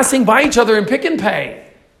passing by each other in Pick and Pay.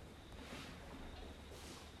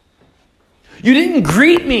 You didn't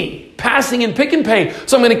greet me passing in Pick and Pay,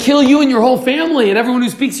 so I'm going to kill you and your whole family and everyone who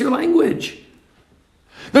speaks your language.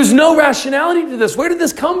 There's no rationality to this. Where did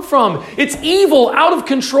this come from? It's evil, out of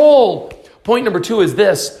control. Point number 2 is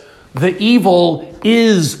this: the evil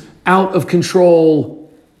is out of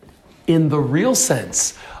control in the real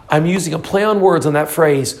sense. I'm using a play on words on that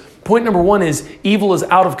phrase. Point number 1 is evil is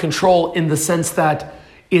out of control in the sense that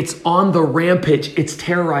it's on the rampage. It's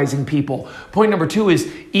terrorizing people. Point number 2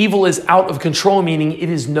 is evil is out of control, meaning it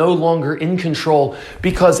is no longer in control,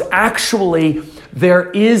 because actually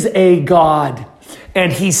there is a God.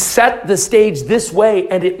 And he set the stage this way,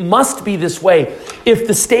 and it must be this way. If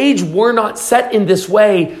the stage were not set in this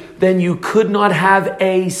way, then you could not have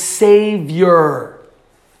a Savior.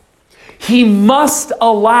 He must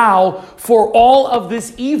allow for all of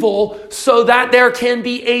this evil so that there can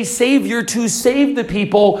be a Savior to save the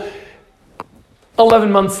people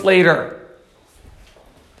 11 months later.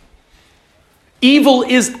 Evil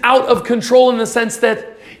is out of control in the sense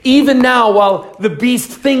that even now, while the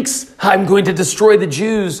beast thinks, I'm going to destroy the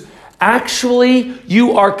Jews, actually,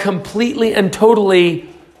 you are completely and totally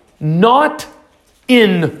not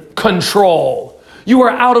in control. You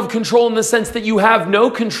are out of control in the sense that you have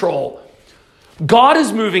no control. God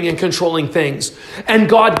is moving and controlling things. And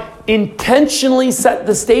God intentionally set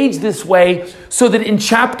the stage this way so that in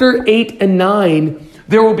chapter 8 and 9,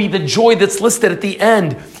 there will be the joy that's listed at the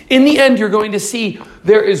end. In the end, you're going to see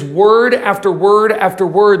there is word after word after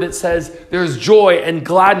word that says there's joy and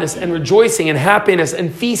gladness and rejoicing and happiness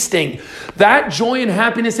and feasting. That joy and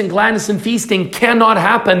happiness and gladness and feasting cannot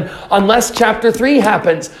happen unless chapter 3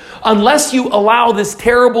 happens. Unless you allow this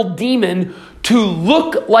terrible demon to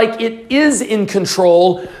look like it is in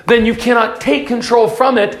control, then you cannot take control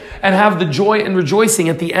from it and have the joy and rejoicing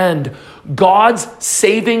at the end. God's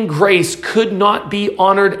saving grace could not be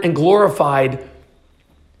honored and glorified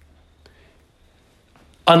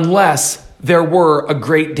unless there were a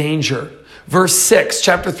great danger. Verse 6,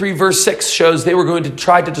 chapter 3, verse 6 shows they were going to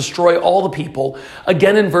try to destroy all the people.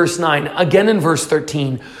 Again in verse 9, again in verse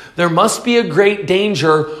 13, there must be a great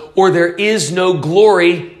danger or there is no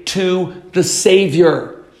glory to the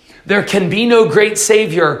Savior. There can be no great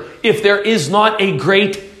Savior if there is not a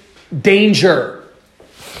great danger.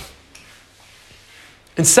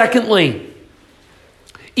 And secondly,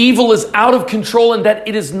 evil is out of control and that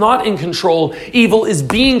it is not in control. Evil is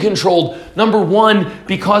being controlled. Number one,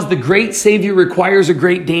 because the great Savior requires a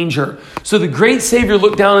great danger. So the great Savior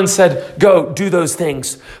looked down and said, go, do those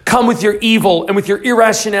things. Come with your evil and with your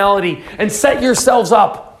irrationality and set yourselves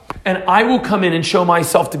up. And I will come in and show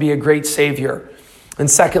myself to be a great Savior.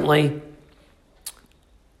 And secondly,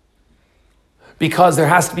 because there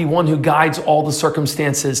has to be one who guides all the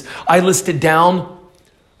circumstances. I listed down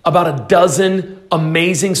about a dozen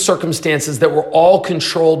amazing circumstances that were all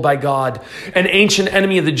controlled by God. An ancient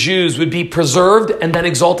enemy of the Jews would be preserved and then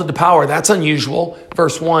exalted to power. That's unusual.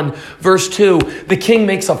 Verse 1. Verse 2, the king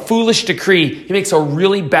makes a foolish decree. He makes a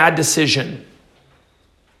really bad decision.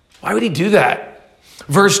 Why would he do that?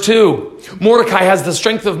 Verse 2, Mordecai has the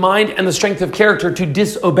strength of mind and the strength of character to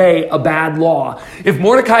disobey a bad law. If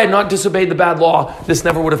Mordecai had not disobeyed the bad law, this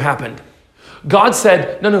never would have happened. God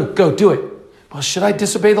said, no, go, do it. Well, should I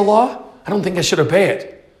disobey the law? I don't think I should obey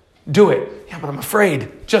it. Do it. Yeah, but I'm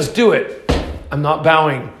afraid. Just do it. I'm not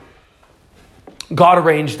bowing. God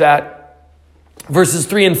arranged that. Verses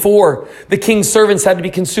 3 and 4, the king's servants had to be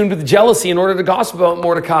consumed with jealousy in order to gossip about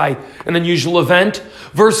Mordecai, an unusual event.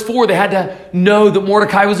 Verse 4, they had to know that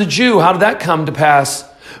Mordecai was a Jew. How did that come to pass?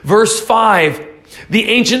 Verse 5, the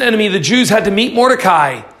ancient enemy of the Jews had to meet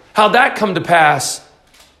Mordecai. How'd that come to pass?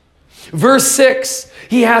 Verse 6,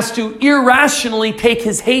 he has to irrationally take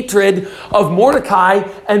his hatred of Mordecai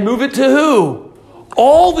and move it to who?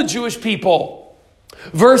 All the Jewish people.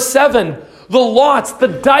 Verse 7, the lots, the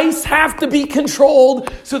dice have to be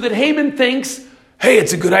controlled so that Haman thinks, hey,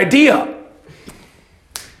 it's a good idea.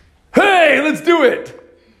 Hey, let's do it.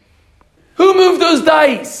 Who moved those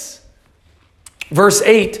dice? Verse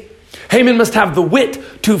 8, Haman must have the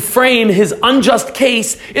wit to frame his unjust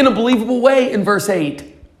case in a believable way in verse 8.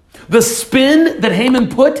 The spin that Haman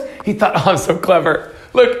put, he thought, oh, I'm so clever.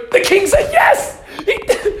 Look, the king said yes.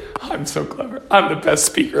 I'm so clever. I'm the best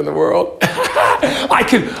speaker in the world. I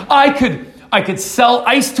could sell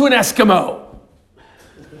ice to an Eskimo.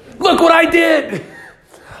 Look what I did.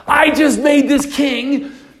 I just made this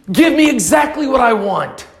king give me exactly what I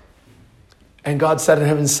want. And God said in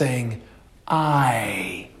heaven saying,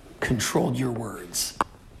 I controlled your words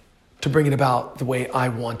to bring it about the way I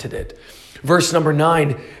wanted it. Verse number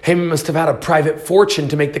 9, Haman must have had a private fortune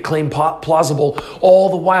to make the claim plausible. All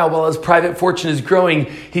the while his private fortune is growing,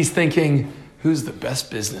 he's thinking, who's the best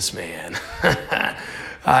businessman?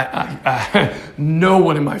 No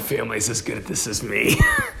one in my family is as good at this as me.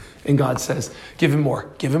 And God says, give him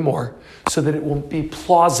more, so that it will be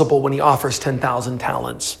plausible when he offers 10,000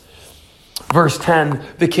 talents. Verse 10,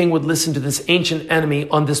 the king would listen to this ancient enemy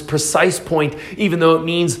on this precise point, even though it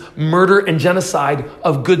means murder and genocide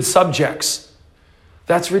of good subjects.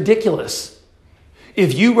 That's ridiculous.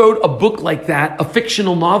 If you wrote a book like that, a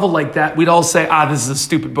fictional novel like that, we'd all say, this is a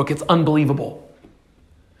stupid book. It's unbelievable.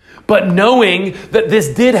 But knowing that this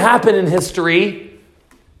did happen in history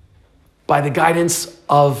by the guidance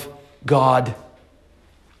of God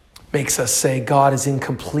makes us say God is in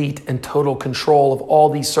complete and total control of all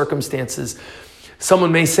these circumstances.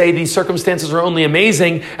 Someone may say these circumstances are only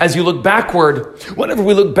amazing as you look backward. Whenever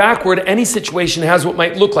we look backward, any situation has what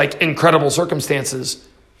might look like incredible circumstances.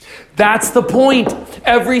 That's the point.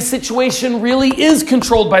 Every situation really is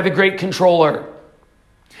controlled by the great controller.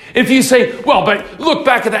 If you say, well, but look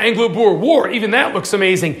back at the Anglo-Boer War, even that looks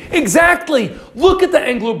amazing. Exactly. Look at the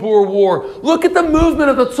Anglo-Boer War. Look at the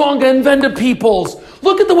movement of the Tsonga and Venda peoples.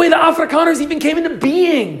 Look at the way the Afrikaners even came into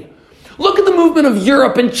being. Look at the movement of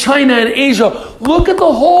Europe and China and Asia. Look at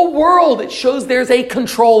the whole world. It shows there's a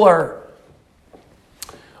controller.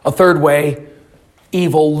 A third way,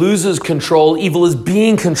 evil loses control. Evil is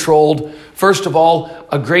being controlled. First of all,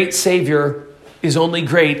 a great Savior is only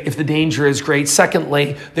great if the danger is great.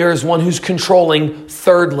 Secondly, there is one who's controlling.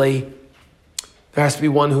 Thirdly, there has to be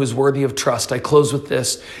one who is worthy of trust. I close with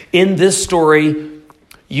this. In this story,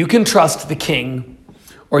 you can trust the king,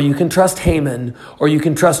 or you can trust Haman, or you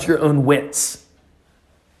can trust your own wits,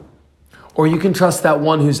 or you can trust that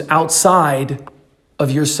one who's outside of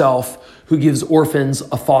yourself, who gives orphans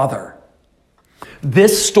a father.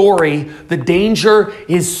 This story, the danger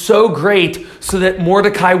is so great so that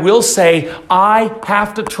Mordecai will say, I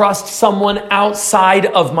have to trust someone outside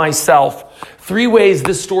of myself. 3 ways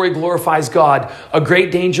this story glorifies God. A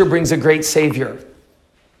great danger brings a great Savior.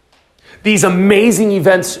 These amazing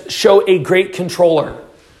events show a great controller.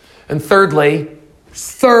 And thirdly,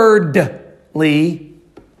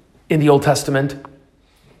 in the Old Testament,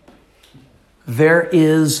 there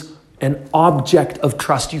is an object of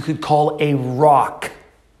trust you could call a rock.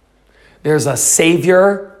 There's a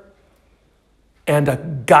Savior and a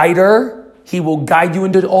guider. He will guide you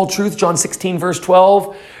into all truth, John 16, verse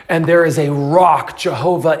 12. And there is a rock.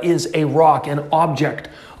 Jehovah is a rock, an object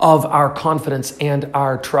of our confidence and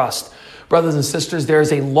our trust. Brothers and sisters, there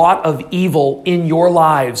is a lot of evil in your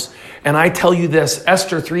lives. And I tell you this,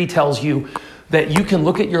 Esther 3 tells you that you can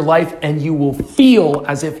look at your life and you will feel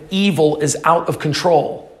as if evil is out of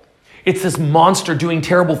control. It's this monster doing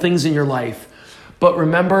terrible things in your life. But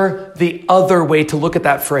remember the other way to look at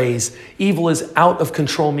that phrase. Evil is out of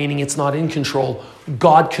control, meaning it's not in control.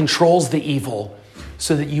 God controls the evil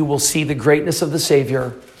so that you will see the greatness of the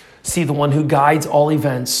Savior, see the one who guides all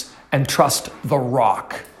events, and trust the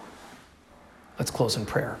rock. Let's close in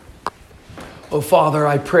prayer. Oh, Father,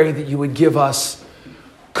 I pray that you would give us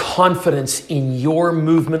confidence in your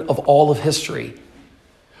movement of all of history.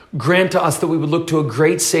 Grant to us that we would look to a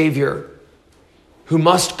great Savior who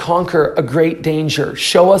must conquer a great danger.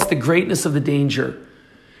 Show us the greatness of the danger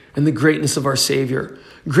and the greatness of our Savior.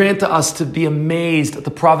 Grant to us to be amazed at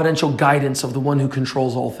the providential guidance of the one who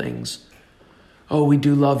controls all things. Oh, we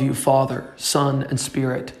do love you, Father, Son, and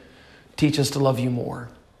Spirit. Teach us to love you more.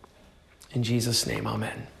 In Jesus' name,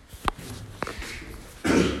 amen.